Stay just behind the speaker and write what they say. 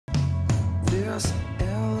house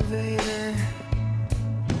elevator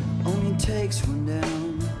only takes one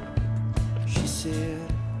down. She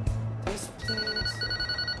said, this place.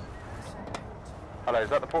 Hello, is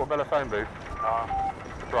that the Portobello phone booth?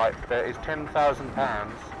 Right, there is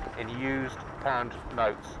 £10,000 in used pound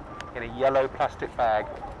notes in a yellow plastic bag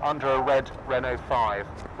under a red Renault 5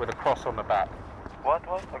 with a cross on the back. What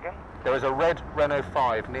again? There is a red Renault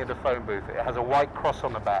 5 near the phone booth. It has a white cross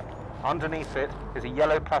on the back. Underneath it is a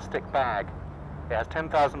yellow plastic bag. It has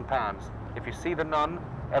 £10,000. If you see the nun,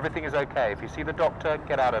 everything is okay. If you see the doctor,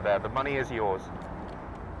 get out of there. The money is yours.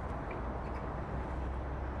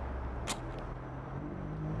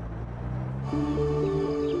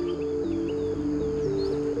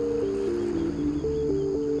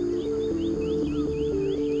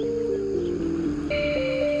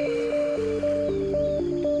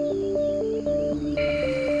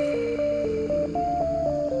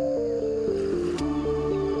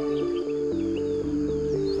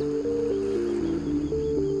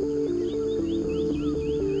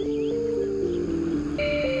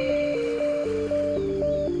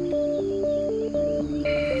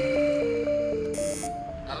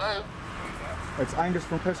 It's Angus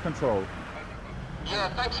from Pest Control.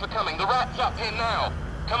 Yeah, thanks for coming. The rat's up here now.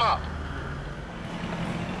 Come up.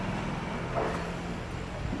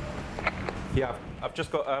 Yeah, I've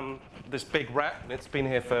just got this big rat, and it's been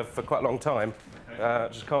here for quite a long time.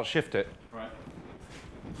 Just can't shift it. Right.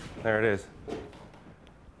 There it is.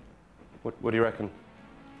 What do you reckon?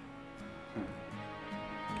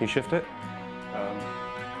 Can you shift it?